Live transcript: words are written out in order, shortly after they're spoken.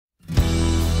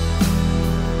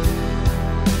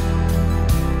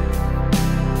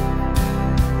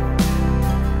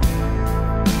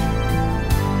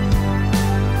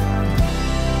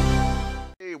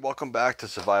welcome back to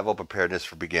Survival Preparedness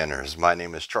for Beginners. My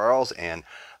name is Charles, and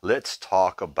let's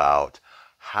talk about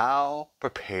how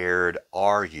prepared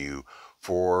are you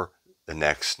for the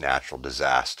next natural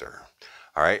disaster.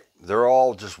 All right, they're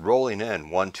all just rolling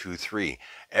in, 1, 2, 3.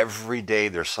 Every day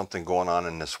there's something going on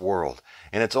in this world,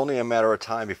 and it's only a matter of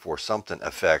time before something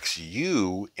affects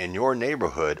you in your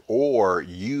neighborhood or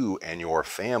you and your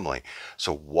family.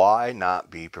 So why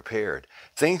not be prepared?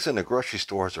 Things in the grocery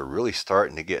stores are really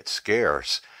starting to get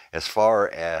scarce as far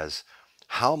as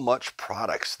how much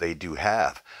products they do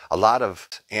have. A lot of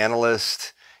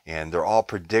analysts, and they're all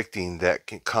predicting that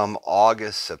come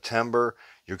August, September,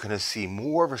 you're going to see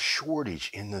more of a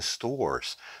shortage in the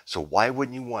stores. So why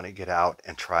wouldn't you want to get out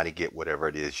and try to get whatever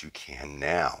it is you can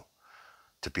now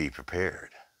to be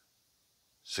prepared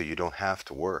so you don't have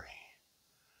to worry?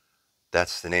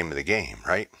 That's the name of the game,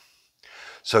 right?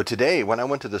 So today, when I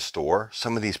went to the store,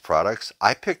 some of these products,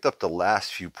 I picked up the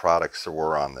last few products that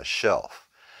were on the shelf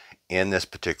in this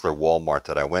particular Walmart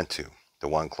that I went to, the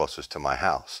one closest to my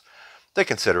house. They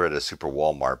consider it a super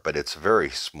Walmart, but it's a very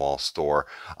small store.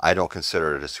 I don't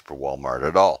consider it a super Walmart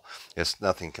at all. It's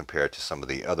nothing compared to some of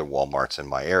the other Walmarts in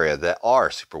my area that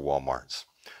are super Walmarts.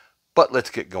 But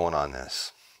let's get going on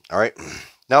this. All right.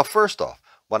 Now, first off,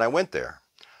 when I went there,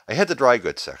 I hit the dry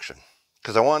goods section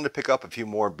because I wanted to pick up a few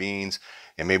more beans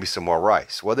and maybe some more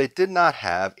rice. Well, they did not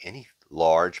have any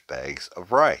large bags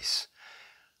of rice.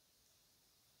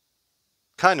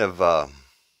 Kind of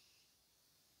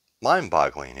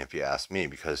mind-boggling if you ask me,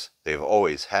 because they've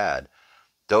always had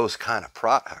those kind of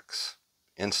products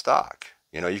in stock.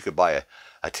 You know, you could buy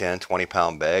a 10,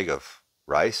 20-pound bag of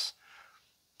rice.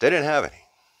 They didn't have any.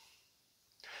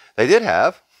 They did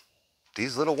have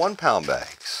these little 1-pound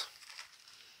bags.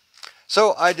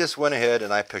 So I just went ahead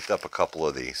and I picked up a couple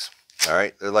of these. All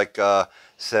right, they're like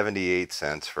 78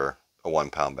 cents for a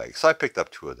 1-pound bag. So I picked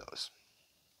up 2 of those.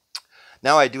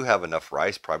 Now I do have enough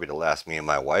rice probably to last me and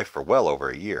my wife for well over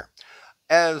a year,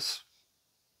 as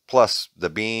plus the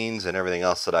beans and everything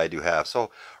else that I do have. So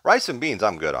rice and beans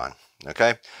I'm good on,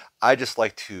 okay? I just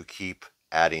like to keep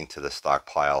adding to the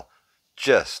stockpile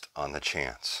just on the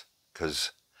chance,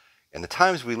 because in the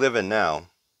times we live in now,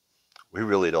 we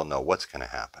really don't know what's going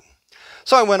to happen.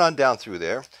 So I went on down through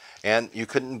there, and you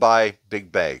couldn't buy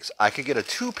big bags. I could get a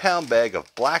 2-pound bag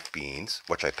of black beans,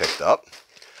 which I picked up.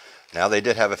 Now, they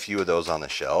did have a few of those on the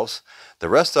shelves. The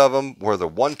rest of them were the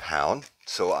 1-pound.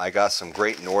 So I got some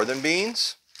Great Northern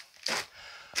beans.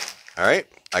 All right.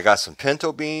 I got some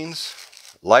pinto beans,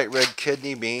 light red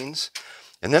kidney beans.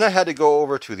 And then I had to go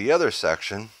over to the other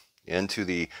section, into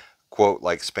the quote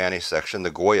like Spanish section,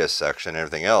 the Goya section, and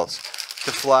everything else,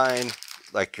 to find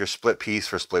like your split peas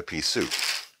for split pea soup.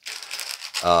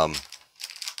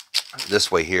 This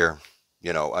way here,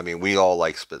 you know, I mean, we all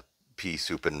like split pea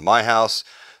soup in my house.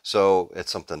 So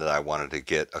it's something that I wanted to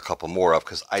get a couple more of,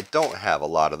 because I don't have a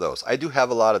lot of those. I do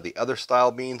have a lot of the other style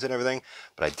beans and everything,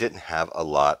 but I didn't have a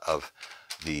lot of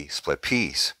the split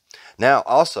peas. Now,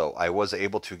 also, I was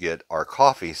able to get our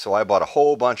coffee, so I bought a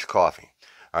whole bunch of coffee.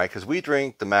 All right, because we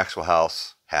drink the Maxwell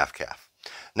House half calf.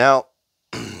 Now,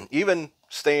 even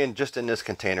staying just in this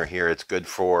container here, it's good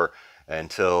for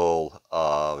until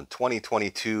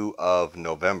 2022 of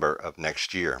November of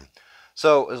next year.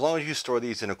 So as long as you store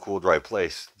these in a cool, dry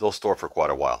place, they'll store for quite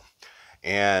a while.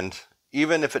 And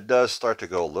even if it does start to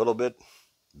go a little bit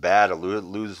bad or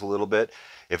lose a little bit,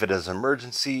 if it is an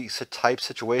emergency type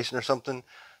situation or something,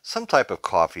 some type of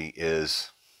coffee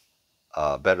is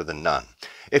better than none.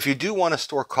 If you do want to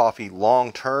store coffee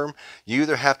long term, you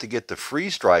either have to get the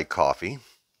freeze-dried coffee,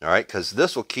 all right, because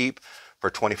this will keep for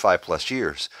 25 plus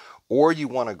years, or you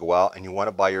want to go out and you want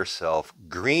to buy yourself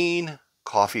green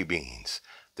coffee beans.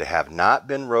 They have not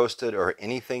been roasted or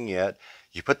anything yet.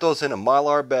 You put those in a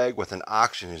Mylar bag with an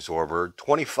oxygen absorber,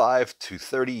 25 to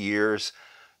 30 years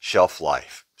shelf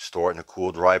life. Store it in a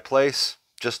cool, dry place,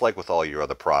 just like with all your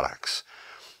other products.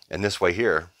 And this way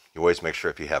here, you always make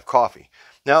sure if you have coffee.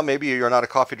 Now, maybe you're not a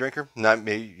coffee drinker.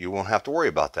 Maybe you won't have to worry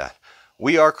about that.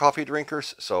 We are coffee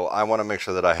drinkers, so I want to make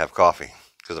sure that I have coffee.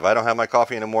 Because if I don't have my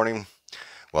coffee in the morning,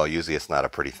 well, usually it's not a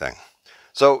pretty thing.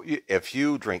 So if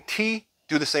you drink tea,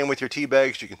 do the same with your tea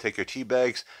bags. You can take your tea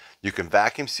bags, you can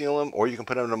vacuum seal them, or you can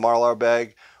put them in a Mylar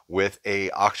bag with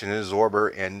a oxygen absorber,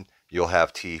 and you'll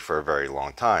have tea for a very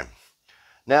long time.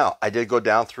 Now, I did go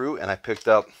down through and I picked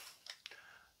up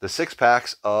the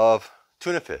 6-packs of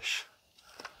tuna fish.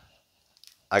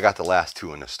 I got the last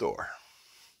 2 in the store.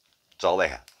 That's all they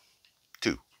had.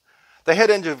 2. They had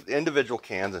individual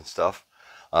cans and stuff,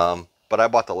 but I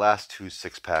bought the last 2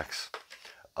 6-packs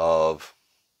of,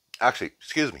 actually,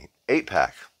 excuse me,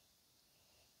 8-pack.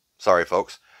 Sorry,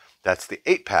 folks. That's the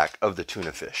 8-pack of the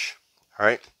tuna fish. All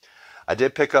right. I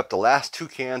did pick up the last 2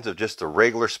 cans of just the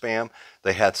regular Spam.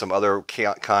 They had some other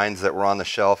kinds that were on the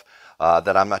shelf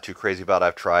that I'm not too crazy about.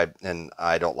 I've tried and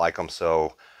I don't like them.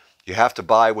 So you have to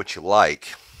buy what you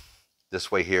like.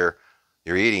 This way here,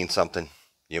 you're eating something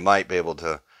you might be able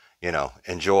to, you know,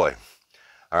 enjoy.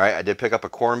 All right, I did pick up a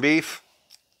corned beef,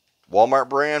 Walmart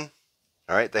brand.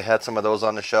 All right, they had some of those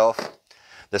on the shelf.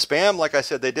 The Spam, like I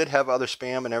said, they did have other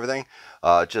Spam and everything.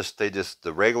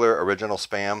 The regular original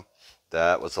Spam,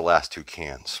 that was the last 2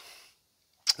 cans.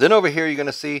 Then over here, you're going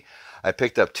to see I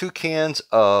picked up 2 cans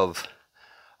of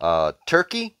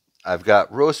turkey. I've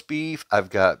got roast beef. I've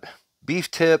got beef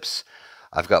tips.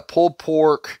 I've got pulled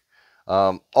pork,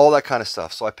 all that kind of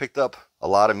stuff. So I picked up a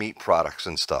lot of meat products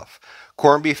and stuff.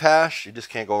 Corned beef hash, you just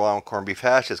can't go wrong with corned beef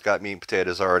hash. It's got meat and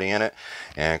potatoes already in it,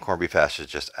 and corned beef hash is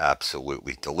just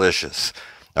absolutely delicious.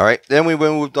 All right, then we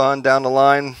moved on down the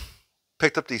line,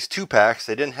 picked up these 2 packs.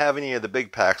 They didn't have any of the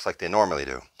big packs like they normally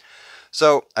do.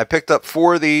 So I picked up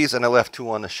 4 of these and I left 2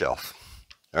 on the shelf.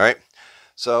 All right,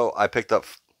 so I picked up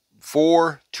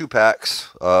 4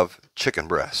 2-packs of chicken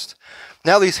breast.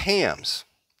 Now these hams,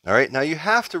 all right, now you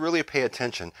have to really pay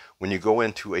attention when you go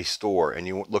into a store and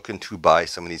you're looking to buy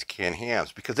some of these canned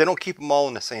hams because they don't keep them all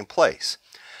in the same place.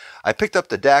 I picked up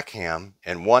the Dak ham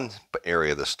in one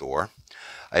area of the store.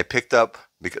 I picked up,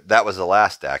 because that was the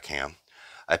last Dak ham.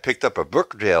 I picked up a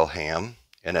Brookdale ham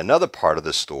in another part of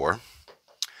the store.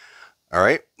 All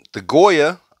right, the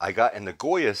Goya, I got in the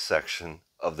Goya section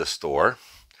of the store.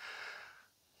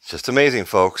 It's just amazing,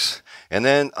 folks. And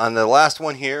then on the last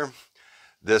one here,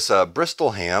 this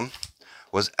Bristol ham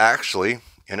was actually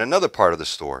in another part of the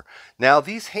store. Now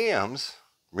these hams,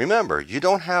 remember, you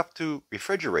don't have to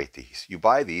refrigerate these. You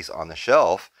buy these on the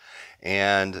shelf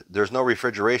and there's no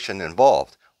refrigeration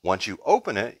involved. Once you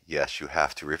open it, yes, you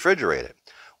have to refrigerate it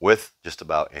with just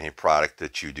about any product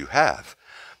that you do have.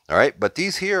 All right, but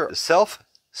these here are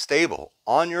self-stable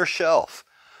on your shelf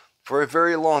for a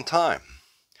very long time.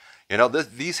 You know,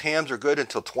 these hams are good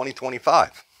until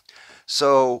 2025.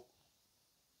 So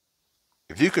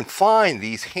if you can find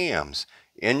these hams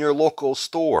in your local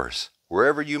stores,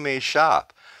 wherever you may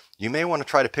shop, you may want to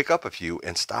try to pick up a few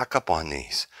and stock up on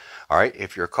these. All right,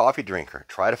 if you're a coffee drinker,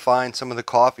 try to find some of the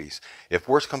coffees. If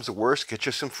worse comes to worse, get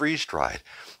you some freeze-dried.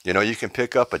 You know, you can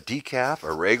pick up a decaf,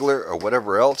 a regular, or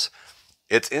whatever else.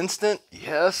 It's instant,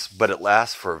 yes, but it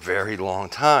lasts for a very long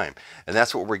time. And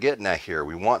that's what we're getting at here.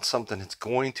 We want something that's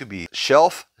going to be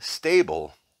shelf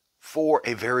stable for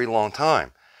a very long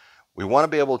time. We want to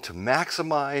be able to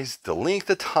maximize the length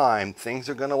of time things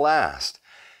are going to last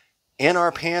in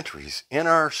our pantries, in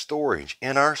our storage,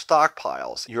 in our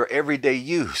stockpiles, your everyday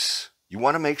use. You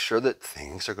want to make sure that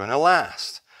things are going to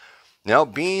last. Now,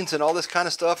 beans and all this kind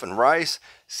of stuff and rice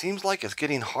seems like it's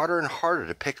getting harder and harder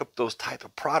to pick up those type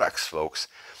of products, folks.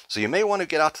 So you may want to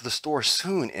get out to the store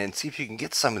soon and see if you can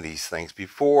get some of these things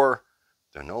before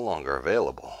they're no longer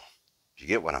available. If you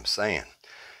get what I'm saying.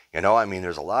 You know, I mean,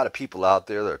 there's a lot of people out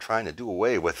there that are trying to do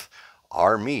away with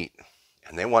our meat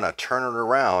and they want to turn it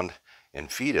around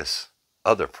and feed us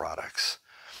other products.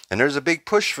 And there's a big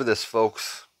push for this,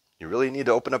 folks. You really need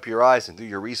to open up your eyes and do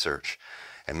your research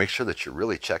and make sure that you're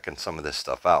really checking some of this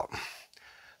stuff out.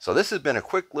 So this has been a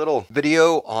quick little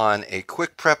video on a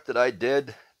quick prep that I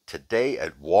did today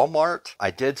at Walmart.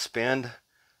 I did spend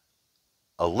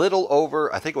a little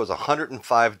over, I think it was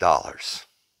 $105.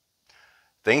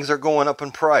 Things are going up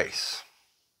in price.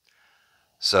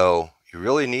 So you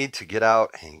really need to get out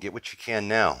and get what you can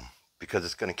now, because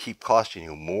it's going to keep costing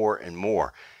you more and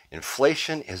more.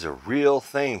 Inflation is a real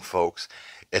thing, folks.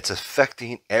 It's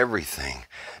affecting everything.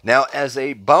 Now, as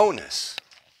a bonus,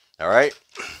 all right,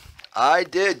 I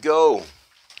did go,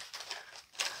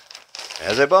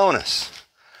 as a bonus,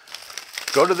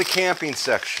 go to the camping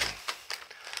section.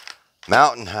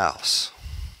 Mountain House.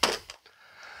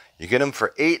 You get them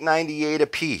for $8.98 a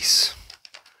piece.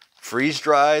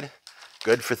 Freeze-dried,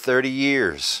 good for 30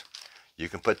 years. You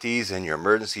can put these in your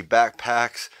emergency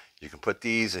backpacks. You can put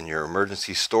these in your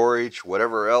emergency storage,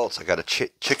 whatever else. I got a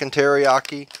chicken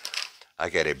teriyaki. I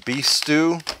got a beef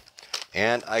stew.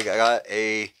 And I got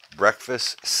a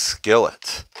breakfast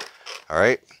skillet. All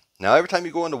right. Now, every time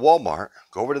you go into Walmart,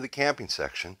 go over to the camping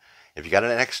section. If you got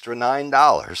an extra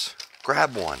 $9,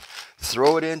 grab one.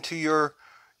 Throw it into your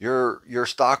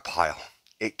stockpile.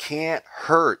 It can't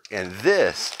hurt. And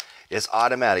this is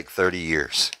automatic 30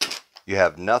 years. You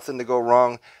have nothing to go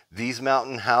wrong. These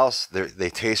Mountain House, they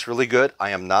taste really good.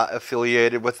 I am not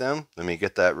affiliated with them. Let me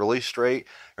get that really straight,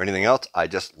 or anything else. I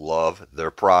just love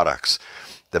their products.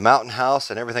 The Mountain House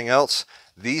and everything else,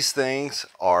 these things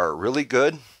are really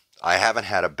good. I haven't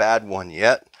had a bad one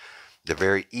yet. They're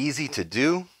very easy to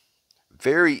do,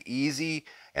 very easy,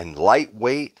 and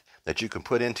lightweight that you can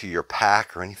put into your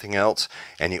pack or anything else,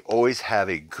 and you always have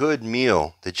a good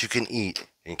meal that you can eat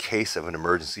in case of an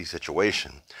emergency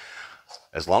situation.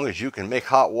 As long as you can make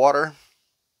hot water,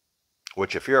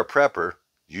 which if you're a prepper,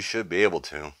 you should be able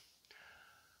to,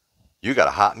 you got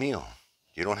a hot meal.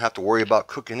 You don't have to worry about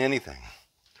cooking anything.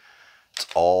 It's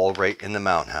all right in the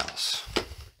mountain house.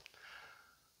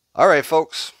 All right,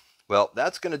 folks. Well,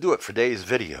 that's going to do it for today's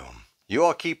video. You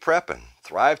all keep prepping,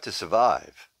 thrive to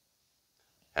survive,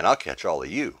 and I'll catch all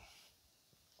of you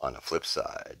on the flip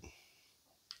side.